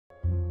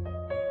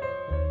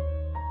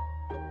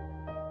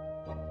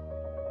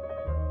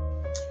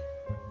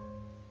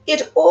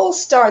It all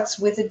starts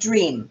with a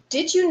dream.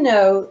 Did you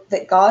know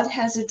that God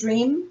has a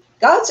dream?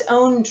 God's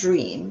own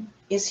dream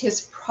is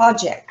his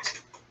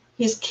project,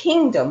 his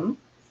kingdom,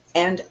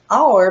 and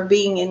our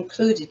being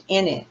included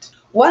in it.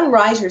 One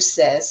writer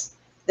says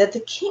that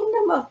the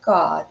kingdom of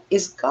God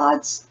is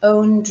God's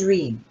own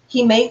dream.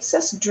 He makes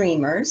us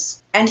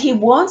dreamers, and he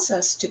wants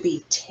us to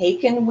be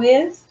taken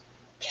with,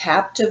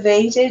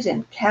 captivated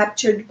and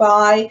captured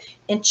by,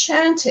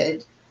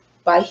 enchanted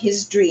by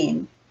his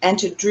dream, and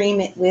to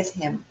dream it with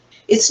him.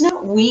 It's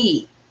not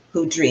we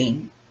who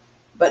dream,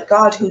 but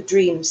God who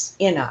dreams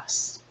in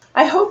us.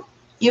 I hope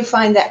you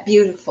find that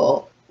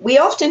beautiful. We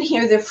often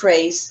hear the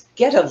phrase,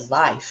 get a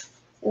life.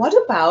 What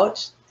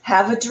about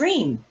have a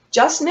dream?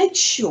 Just make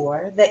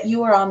sure that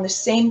you are on the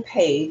same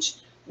page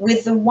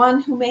with the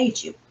one who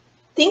made you.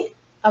 Think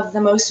of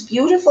the most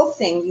beautiful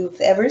thing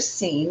you've ever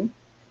seen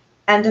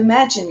and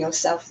imagine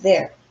yourself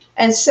there.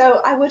 And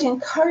so I would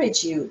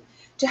encourage you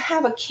to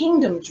have a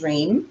kingdom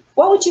dream.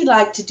 What would you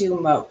like to do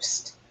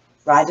most?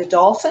 Ride a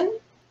dolphin?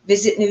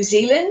 Visit New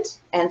Zealand?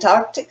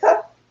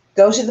 Antarctica?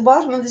 Go to the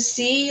bottom of the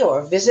sea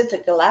or visit the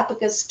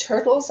Galapagos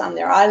turtles on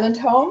their island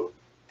home?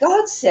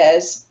 God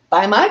says,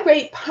 by my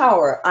great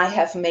power I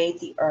have made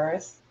the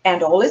earth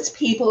and all its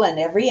people and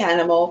every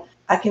animal.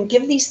 I can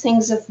give these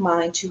things of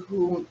mine to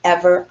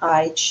whomever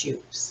I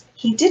choose.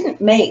 He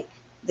didn't make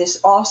this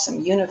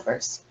awesome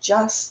universe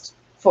just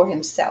for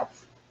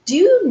himself. Do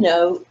you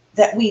know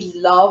that we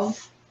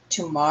love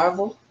to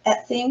marvel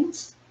at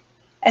things?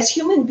 As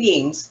human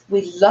beings,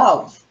 we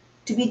love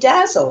to be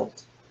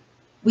dazzled.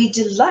 We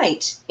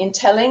delight in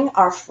telling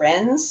our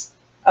friends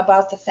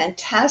about the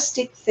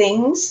fantastic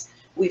things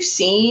we've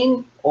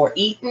seen or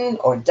eaten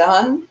or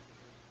done.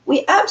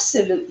 We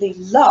absolutely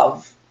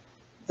love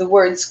the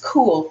words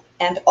cool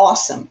and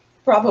awesome,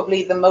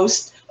 probably the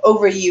most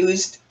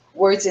overused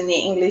words in the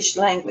English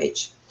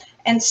language.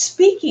 And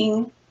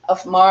speaking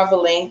of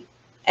marveling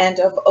and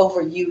of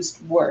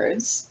overused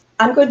words,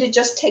 I'm going to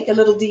just take a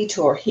little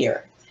detour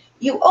here.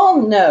 You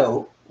all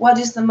know what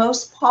is the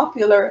most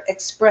popular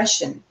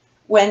expression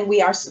when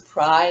we are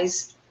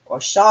surprised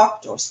or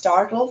shocked or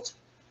startled,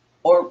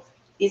 or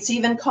it's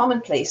even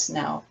commonplace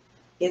now.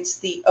 It's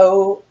the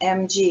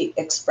OMG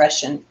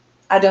expression.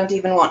 I don't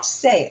even want to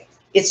say it.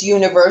 It's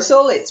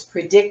universal, it's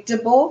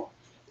predictable,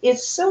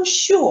 it's so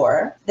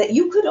sure that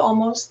you could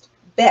almost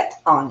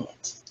bet on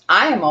it.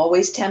 I am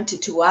always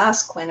tempted to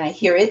ask when I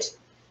hear it,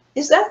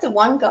 is that the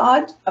one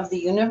God of the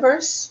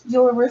universe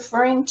you're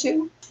referring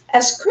to?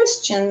 As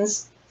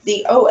Christians,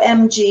 the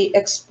OMG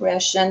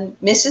expression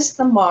misses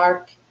the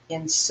mark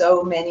in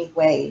so many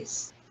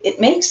ways. It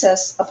makes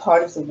us a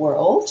part of the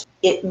world.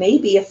 It may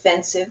be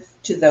offensive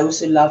to those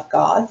who love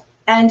God,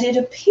 and it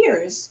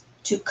appears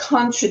to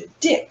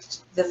contradict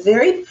the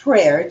very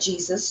prayer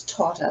Jesus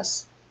taught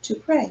us to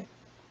pray.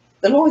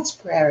 The Lord's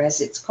Prayer, as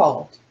it's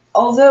called.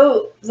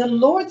 Although the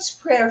Lord's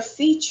Prayer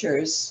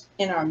features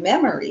in our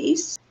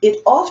memories,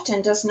 it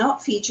often does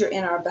not feature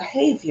in our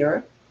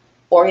behavior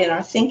or in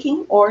our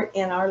thinking or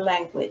in our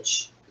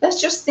language.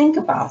 Let's just think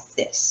about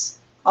this.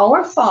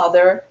 Our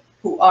Father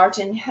who art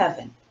in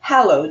heaven,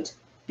 hallowed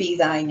be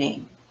thy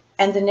name.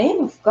 And the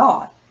name of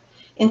God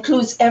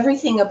includes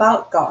everything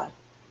about God,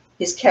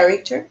 his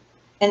character,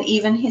 and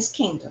even his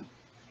kingdom.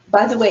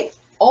 By the way,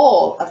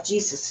 all of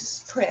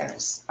Jesus'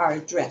 prayers are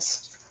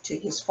addressed to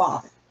his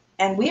Father.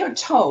 And we're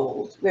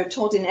told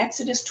in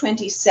Exodus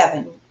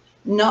 27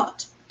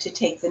 not to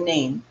take the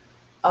name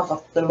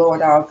of the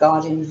Lord our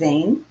God in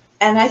vain.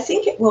 And I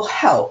think it will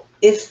help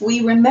if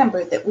we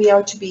remember that we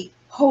are to be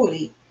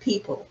holy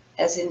people,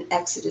 as in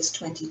Exodus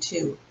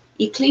 22.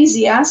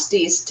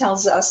 Ecclesiastes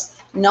tells us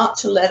not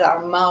to let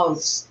our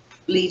mouths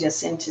lead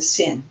us into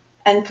sin.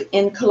 And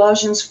in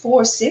Colossians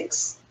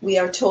 4:6, we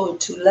are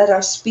told to let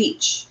our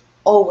speech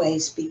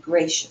always be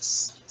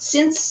gracious.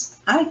 Since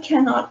I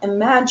cannot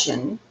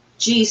imagine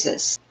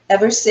Jesus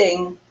ever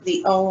saying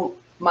the "oh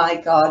my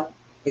God"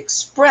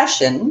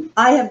 expression,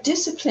 I have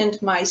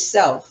disciplined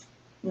myself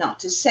not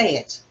to say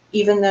it,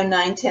 even though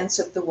 9/10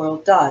 of the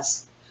world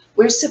does.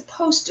 We're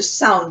supposed to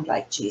sound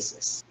like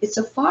Jesus. It's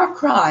a far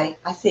cry,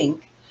 I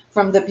think,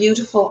 from the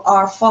beautiful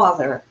Our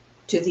Father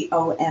to the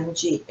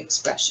OMG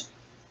expression.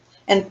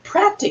 And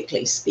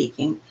practically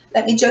speaking,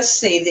 let me just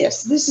say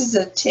this. This is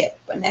a tip,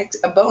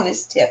 a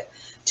bonus tip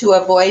to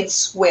avoid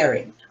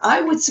swearing.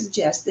 I would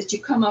suggest that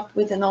you come up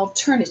with an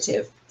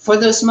alternative for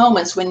those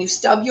moments when you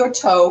stub your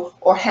toe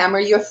or hammer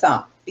your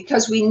thumb,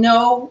 because we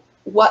know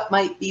what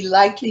might be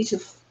likely to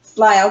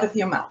fly out of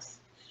your mouth.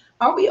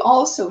 Are we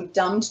all so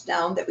dumbed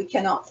down that we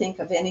cannot think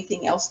of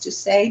anything else to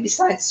say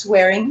besides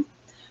swearing?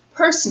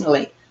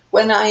 Personally,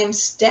 when I am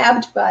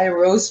stabbed by a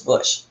rose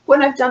bush,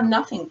 when I've done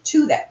nothing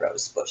to that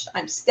rose bush,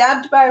 I'm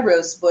stabbed by a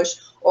rose bush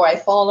or I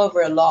fall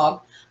over a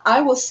log, I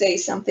will say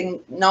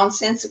something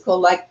nonsensical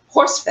like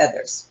horse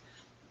feathers.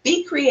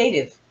 Be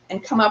creative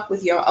and come up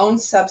with your own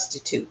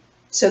substitute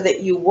so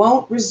that you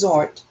won't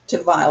resort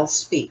to vile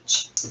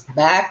speech.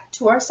 Back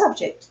to our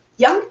subject.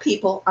 Young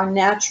people are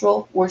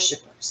natural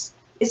worshipers.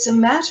 It's a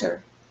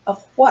matter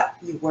of what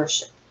you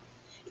worship.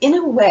 In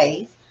a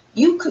way,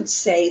 You could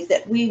say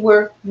that we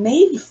were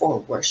made for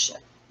worship.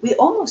 We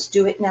almost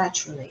do it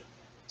naturally.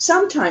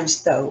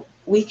 Sometimes, though,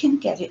 we can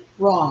get it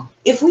wrong.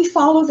 If we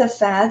follow the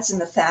fads and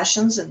the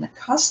fashions and the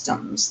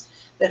customs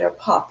that are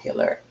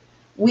popular,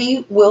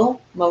 we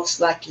will most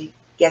likely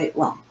get it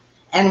wrong.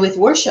 And with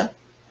worship,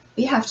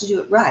 we have to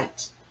do it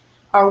right.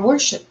 Our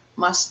worship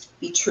must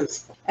be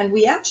truthful. And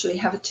we actually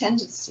have a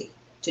tendency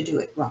to do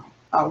it wrong.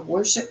 Our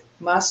worship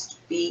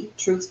must be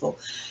truthful.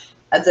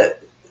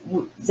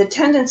 The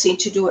tendency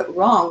to do it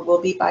wrong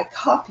will be by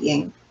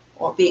copying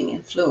or being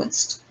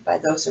influenced by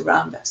those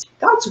around us.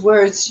 God's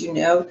words,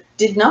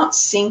 did not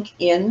sink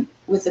in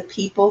with the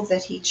people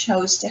that he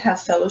chose to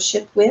have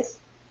fellowship with.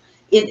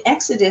 In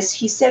Exodus,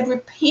 he said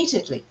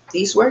repeatedly,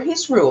 these were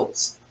his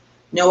rules: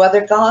 no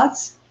other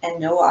gods and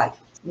no idols.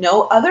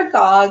 No other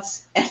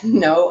gods and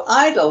no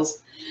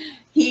idols.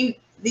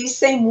 These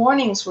same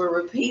warnings were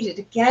repeated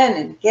again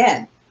and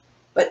again.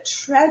 But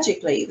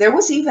tragically, there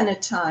was even a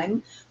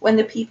time when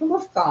the people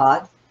of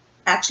God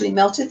actually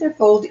melted their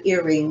gold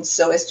earrings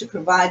so as to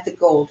provide the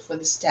gold for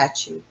the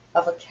statue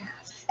of a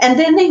calf. And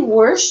then they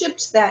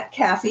worshipped that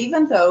calf,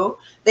 even though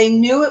they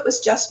knew it was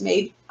just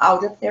made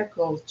out of their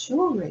gold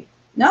jewelry.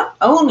 Not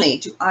only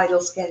do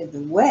idols get in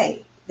the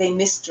way, they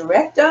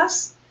misdirect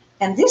us,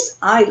 and this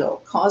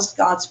idol caused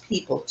God's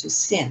people to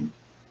sin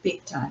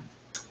big time.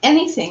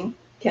 Anything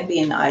can be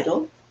an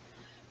idol.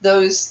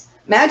 Those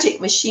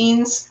magic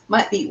machines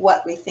might be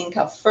what we think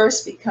of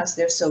first because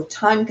they're so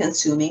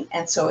time-consuming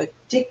and so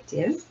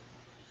addictive.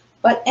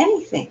 But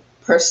anything,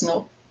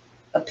 personal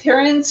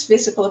appearance,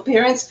 physical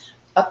appearance,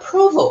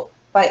 approval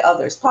by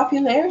others,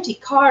 popularity,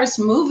 cars,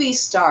 movie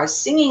stars,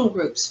 singing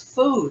groups,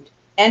 food,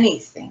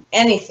 anything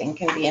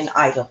can be an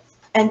idol.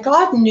 And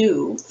God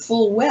knew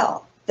full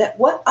well that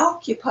what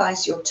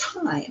occupies your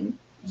time,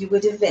 you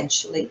would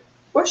eventually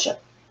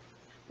worship.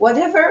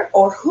 Whatever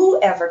or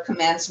whoever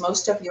commands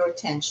most of your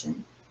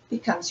attention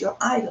becomes your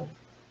idol.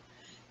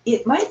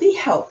 It might be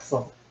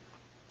helpful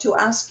to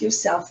ask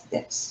yourself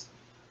this: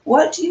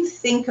 what do you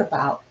think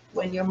about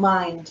when your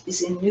mind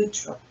is in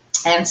neutral?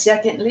 And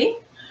secondly,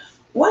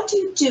 what do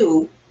you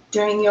do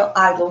during your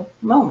idle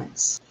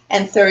moments?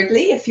 And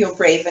thirdly, if you're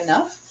brave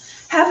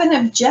enough, have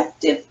an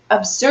objective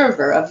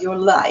observer of your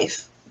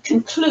life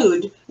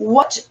conclude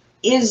what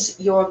is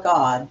your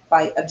God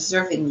by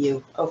observing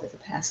you over the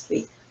past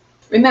week.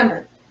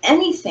 Remember,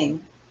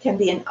 anything can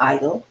be an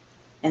idol,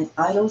 and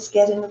idols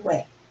get in the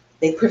way.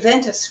 They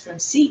prevent us from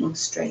seeing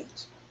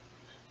straight.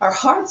 Our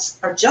hearts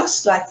are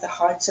just like the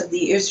hearts of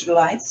the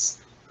Israelites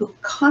who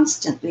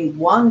constantly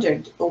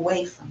wandered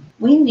away from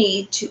it. We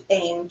need to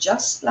aim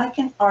just like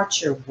an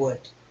archer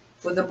would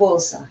for the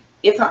bullseye.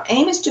 If our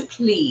aim is to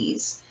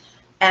please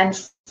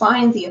and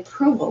find the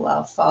approval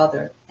of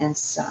Father and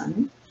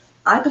Son,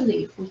 I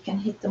believe we can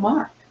hit the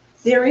mark.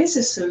 There is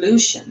a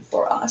solution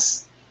for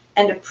us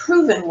and a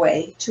proven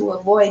way to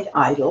avoid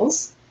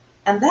idols,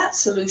 and that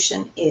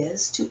solution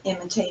is to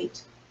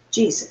imitate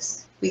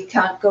Jesus. We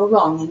can't go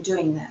wrong in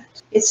doing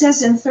that. It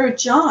says in 3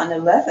 John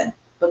 11,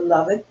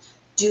 "Beloved,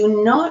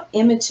 do not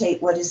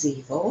imitate what is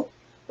evil,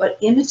 but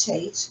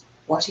imitate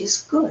what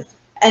is good."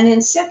 And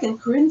in 2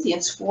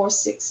 Corinthians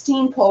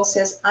 4:16, Paul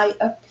says, "I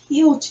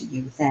appeal to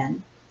you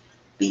then,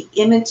 be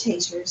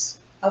imitators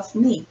of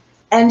me."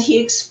 And he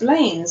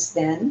explains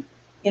then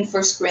in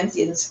 1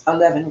 Corinthians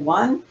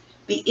 11:1,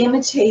 "Be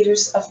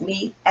imitators of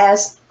me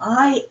as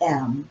I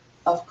am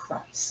of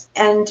Christ."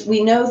 And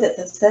we know that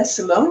the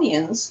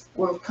Thessalonians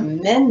were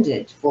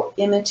commended for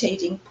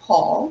imitating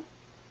Paul,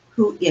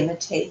 who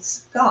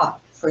imitates God.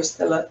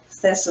 1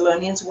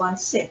 Thessalonians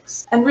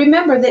 1:6. And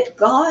remember that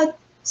God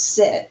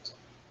said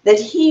that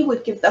he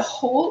would give the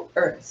whole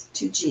earth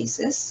to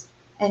Jesus,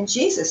 and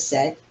Jesus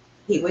said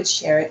he would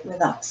share it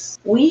with us.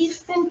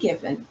 We've been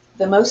given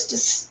the most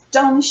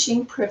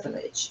astonishing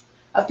privilege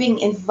of being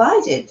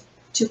invited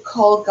to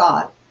call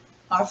God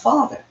our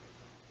Father,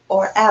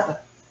 or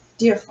Abba,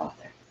 dear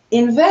Father.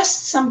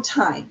 Invest some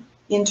time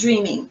in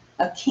dreaming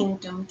a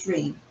kingdom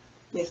dream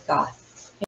with God.